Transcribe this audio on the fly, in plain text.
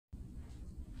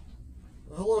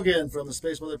Hello again from the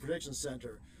Space Weather Prediction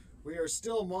Center. We are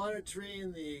still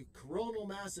monitoring the coronal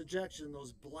mass ejection,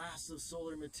 those blasts of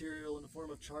solar material in the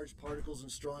form of charged particles and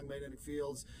strong magnetic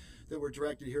fields that were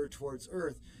directed here towards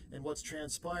Earth, and what's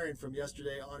transpiring from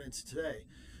yesterday on into today.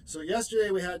 So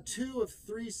yesterday we had 2 of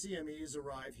 3 CMEs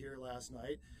arrive here last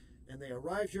night, and they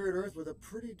arrived here at Earth with a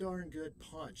pretty darn good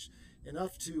punch,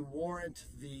 enough to warrant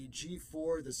the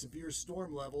G4, the severe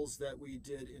storm levels that we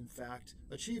did in fact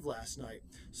achieve last night.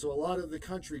 So a lot of the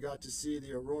country got to see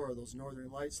the Aurora, those northern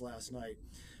lights last night.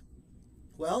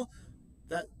 Well,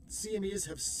 that CMEs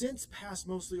have since passed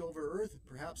mostly over Earth,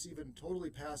 perhaps even totally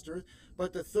past Earth,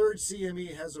 but the 3rd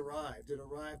CME has arrived. It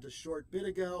arrived a short bit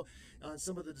ago. On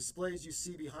some of the displays you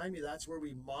see behind me, that's where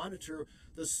we monitor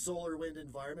the solar wind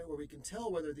environment, where we can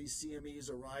tell whether these CMEs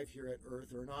arrive here at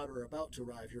Earth or not, or are about to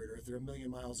arrive here at Earth. They're 1,000,000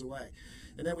 miles away.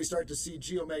 And then we start to see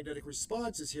geomagnetic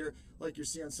responses here, like you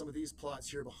see on some of these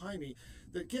plots here behind me,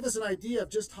 that give us an idea of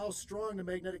just how strong the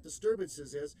magnetic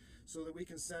disturbances is, so that we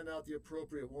can send out the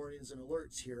appropriate warnings and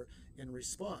alerts here in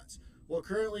response. Well,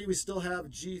 currently we still have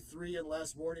G3 and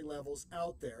less warning levels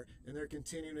out there, and they're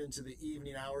continuing into the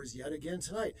evening hours yet again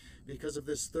tonight because of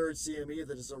this 3rd CME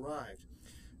that has arrived.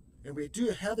 And we do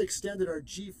have extended our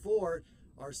G4,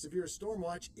 our severe storm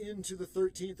watch, into the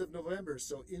 13th of November,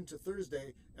 so into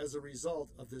Thursday, as a result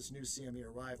of this new CME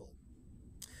arrival.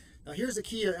 Now here's a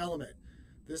key element.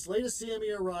 This latest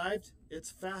CME arrived,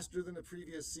 it's faster than the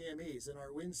previous CMEs, and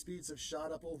our wind speeds have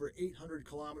shot up over 800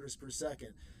 kilometers per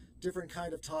second. Different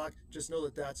kind of talk, just know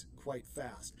that that's quite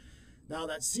fast. Now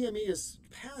that CME is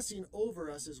passing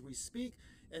over us as we speak,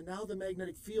 and now the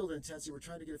magnetic field intensity, we're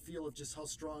trying to get a feel of just how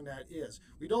strong that is.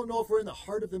 We don't know if we're in the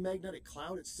heart of the magnetic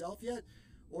cloud itself yet,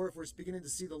 or if we're beginning to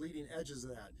see the leading edges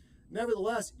of that.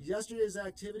 Nevertheless, yesterday's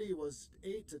activity was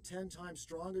 8 to 10 times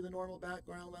stronger than normal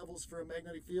background levels for a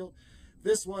magnetic field.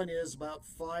 This one is about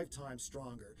 5 times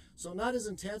stronger. So not as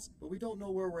intense, but we don't know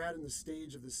where we're at in the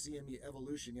stage of the CME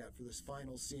evolution yet for this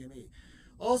final CME.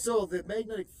 Also, the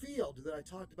magnetic field that I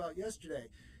talked about yesterday,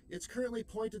 it's currently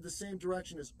pointed the same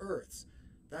direction as Earth's.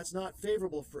 That's not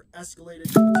favorable for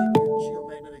escalated continued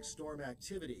geomagnetic storm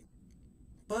activity.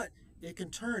 But it can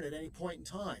turn at any point in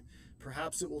time.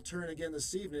 Perhaps it will turn again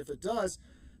this evening. If it does,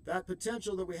 that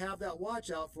potential that we have that watch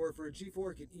out for a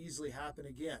G4 can easily happen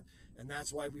again. And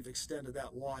that's why we've extended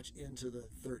that watch into the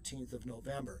 13th of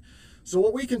November. So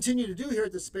what we continue to do here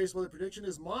at the Space Weather Prediction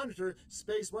is monitor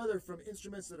space weather from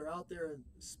instruments that are out there in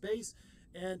space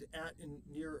and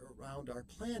near around our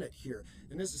planet here.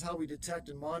 And this is how we detect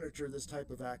and monitor this type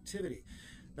of activity.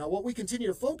 Now, what we continue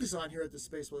to focus on here at the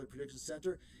Space Weather Prediction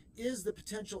Center is the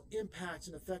potential impacts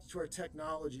and effects to our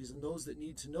technologies and those that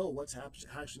need to know what's happening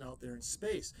out there in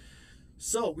space.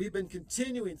 So we've been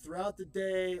continuing throughout the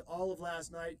day, all of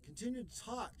last night, continuing to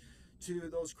talk to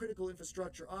those critical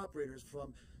infrastructure operators,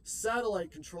 from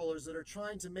satellite controllers that are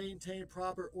trying to maintain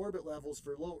proper orbit levels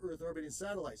for low Earth orbiting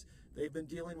satellites. They've been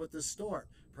dealing with this storm,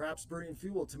 perhaps burning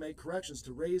fuel to make corrections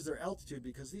to raise their altitude,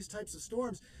 because these types of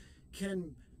storms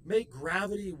can make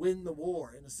gravity win the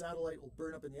war, and the satellite will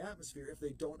burn up in the atmosphere if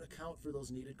they don't account for those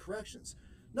needed corrections.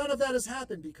 None of that has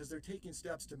happened because they're taking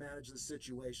steps to manage the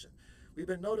situation. We've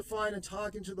been notifying and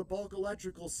talking to the bulk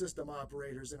electrical system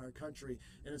operators in our country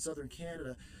and in southern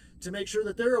Canada to make sure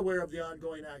that they're aware of the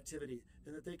ongoing activity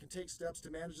and that they can take steps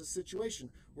to manage the situation.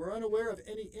 We're unaware of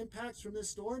any impacts from this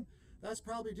storm. That's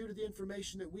probably due to the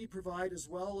information that we provide, as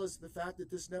well as the fact that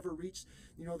this never reached,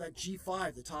 that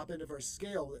G5, the top end of our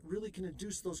scale, that really can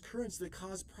induce those currents that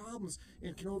cause problems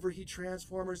and can overheat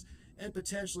transformers and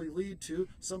potentially lead to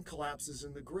some collapses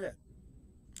in the grid.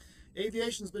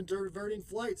 Aviation's been diverting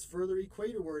flights further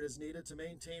equatorward as needed to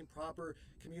maintain proper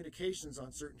communications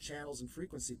on certain channels and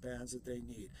frequency bands that they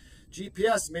need.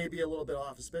 GPS may be a little bit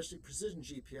off, especially precision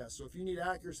GPS. So if you need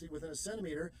accuracy within a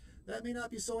centimeter, that may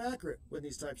not be so accurate when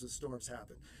these types of storms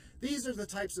happen. These are the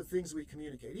types of things we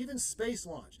communicate. Even space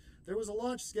launch. There was a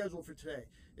launch scheduled for today.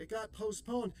 It got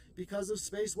postponed because of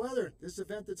space weather, this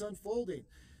event that's unfolding.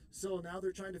 So now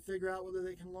they're trying to figure out whether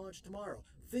they can launch tomorrow.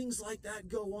 Things like that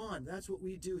go on. That's what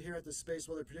we do here at the Space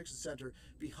Weather Prediction Center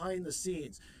behind the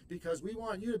scenes, because we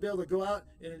want you to be able to go out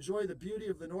and enjoy the beauty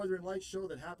of the Northern Lights show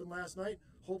that happened last night.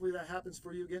 Hopefully that happens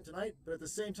for you again tonight. But at the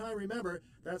same time, remember,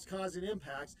 that's causing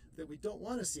impacts that we don't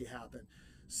want to see happen.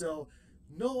 So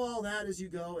know all that as you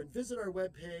go, and visit our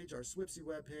webpage, our SWPC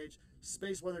webpage,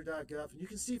 spaceweather.gov, and you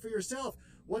can see for yourself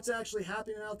what's actually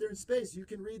happening out there in space. You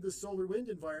can read the solar wind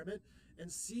environment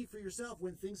and see for yourself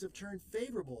when things have turned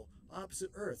favorable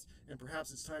opposite Earth, and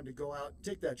perhaps it's time to go out and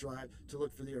take that drive to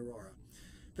look for the Aurora.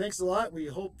 Thanks a lot. We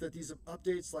hope that these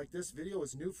updates like this video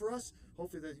is new for us.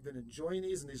 Hopefully that you've been enjoying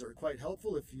these and these are quite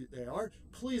helpful. If they are,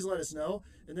 please let us know,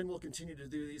 and then we'll continue to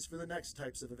do these for the next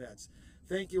types of events.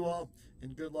 Thank you all,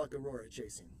 and good luck Aurora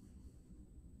chasing.